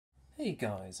Hey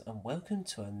guys, and welcome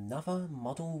to another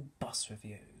model bus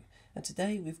review. And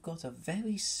today we've got a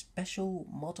very special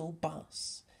model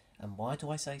bus. And why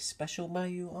do I say special, may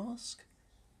you ask?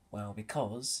 Well,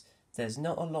 because there's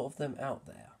not a lot of them out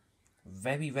there.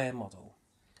 Very rare model.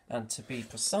 And to be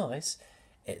precise,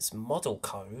 its model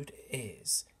code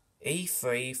is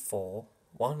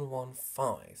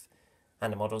E34115.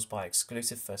 And the model's by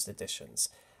Exclusive First Editions.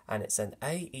 And it's an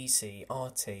AEC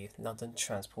RT London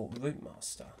Transport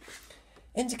Routemaster.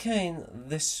 Indicating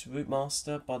this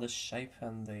Routemaster by the shape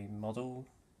and the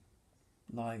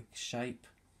model-like shape,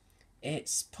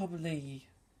 it's probably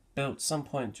built some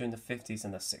point during the 50s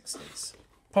and the 60s.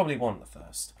 Probably one of the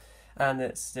first. And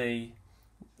its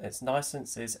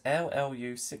license is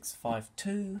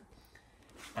LLU652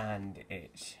 and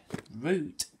its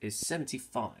route is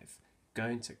 75,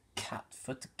 going to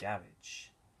Catford Garage.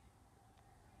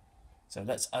 So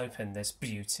let's open this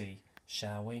beauty,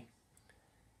 shall we?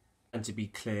 And to be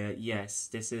clear, yes,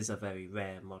 this is a very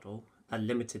rare model. A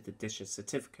limited edition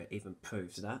certificate even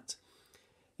proves that.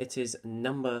 It is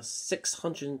number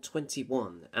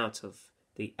 621 out of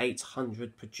the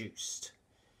 800 produced.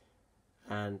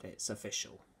 And it's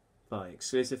official by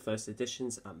Exclusive First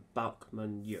Editions and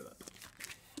Bachmann Europe.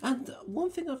 And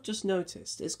one thing I've just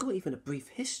noticed, it's got even a brief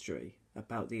history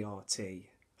about the RT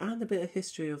and a bit of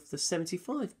history of the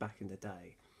 75 back in the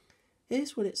day.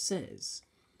 Here's what it says.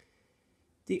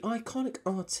 The iconic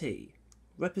RT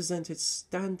represented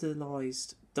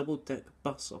standardised double-deck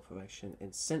bus operation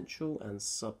in central and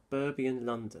suburban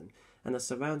London and the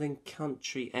surrounding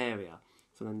country area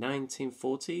from the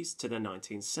 1940s to the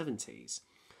 1970s.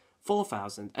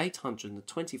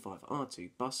 4,825 R2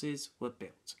 buses were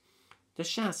built. The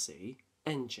chassis,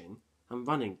 engine and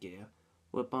running gear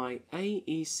were by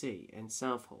AEC in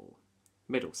Southall,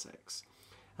 Middlesex,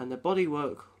 and the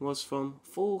bodywork was from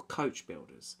 4 coach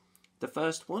builders. The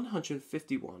first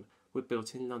 151 were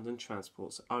built in London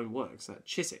Transport's own works at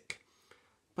Chiswick,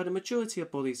 but the majority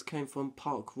of bodies came from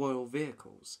Park Royal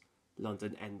Vehicles,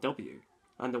 London NW,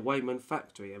 and the Wayman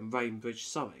factory in Rainbridge,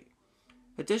 Surrey.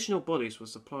 Additional bodies were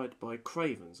supplied by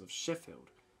Cravens of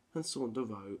Sheffield and Saunders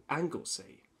Row,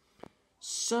 Anglesey.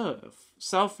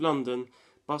 South London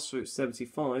Bus Route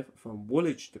 75 from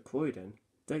Woolwich to Croydon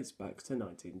dates back to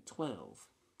 1912.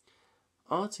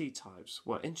 RT types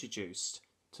were introduced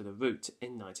to the route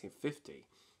in 1950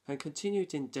 and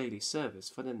continued in daily service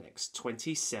for the next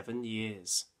 27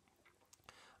 years.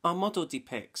 Our model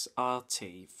depicts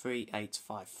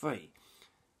RT3853,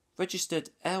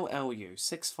 registered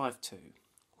LLU652,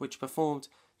 which performed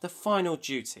the final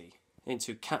duty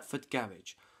into Catford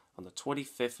Garage on the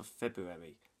 25th of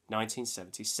February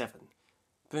 1977,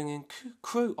 bringing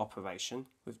crew operation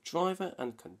with driver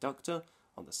and conductor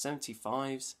on the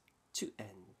 75s to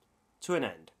an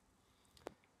end.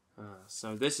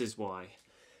 So this is why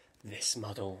this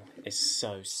model is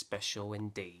so special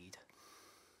indeed.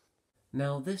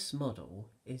 Now this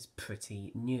model is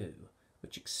pretty new,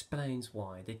 which explains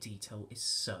why the detail is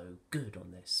so good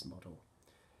on this model.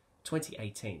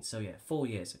 2018, so yeah, 4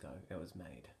 years ago it was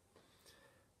made.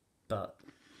 But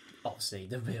obviously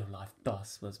the real life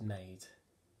bus was made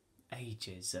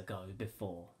ages ago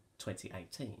before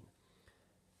 2018.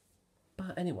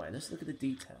 But anyway, let's look at the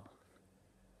detail.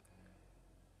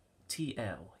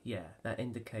 TL, yeah, that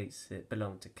indicates it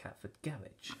belonged to Catford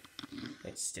Garage.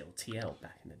 It's still TL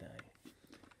back in the day.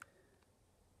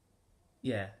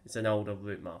 Yeah, it's an older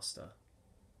Routemaster.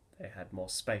 They had more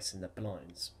space in the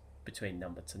blinds between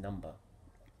number to number.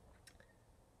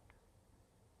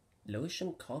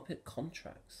 Lewisham Carpet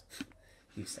Contracts.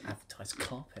 Used to advertise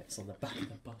carpets on the back of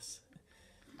the bus.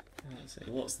 Let's see,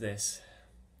 what's this?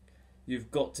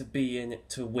 You've got to be in it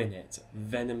to win it.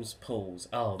 Venom's Pools.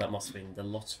 Oh, that must have been the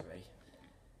lottery.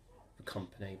 The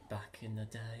company back in the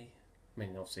day. I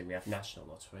mean, obviously we have National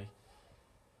Lottery.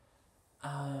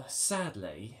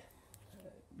 Sadly,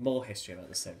 more history about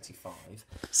the 75.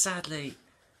 Sadly,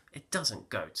 it doesn't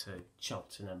go to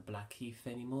Charlton and Blackheath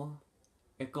anymore.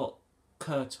 It got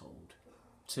curtailed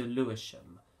to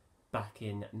Lewisham back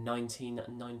in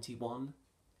 1991.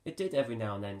 It did every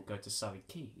now and then go to Surrey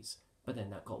Quays, but then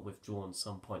that got withdrawn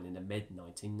some point in the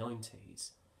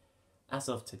mid-1990s. As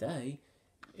of today,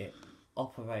 it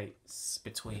operates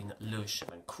between Lewisham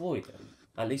and Croydon.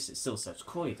 At least it still says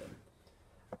Croydon.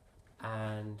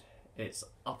 And it's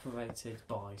operated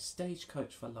by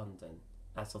Stagecoach for London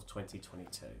as of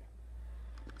 2022.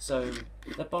 So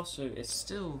the bus route is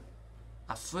still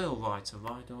a thrill ride to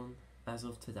ride on as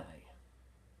of today.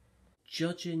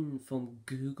 Judging from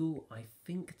Google, I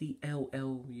think the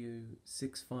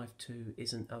LLU652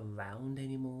 isn't around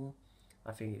anymore.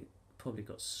 I think it probably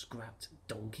got scrapped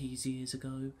donkeys years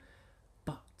ago.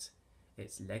 But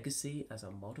its legacy as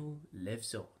a model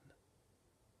lives on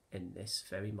in this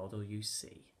very model you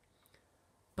see.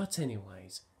 But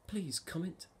anyways, please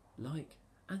comment, like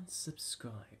and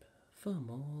subscribe for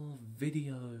more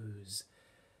videos,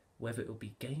 whether it will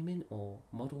be gaming or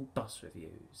model bus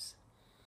reviews.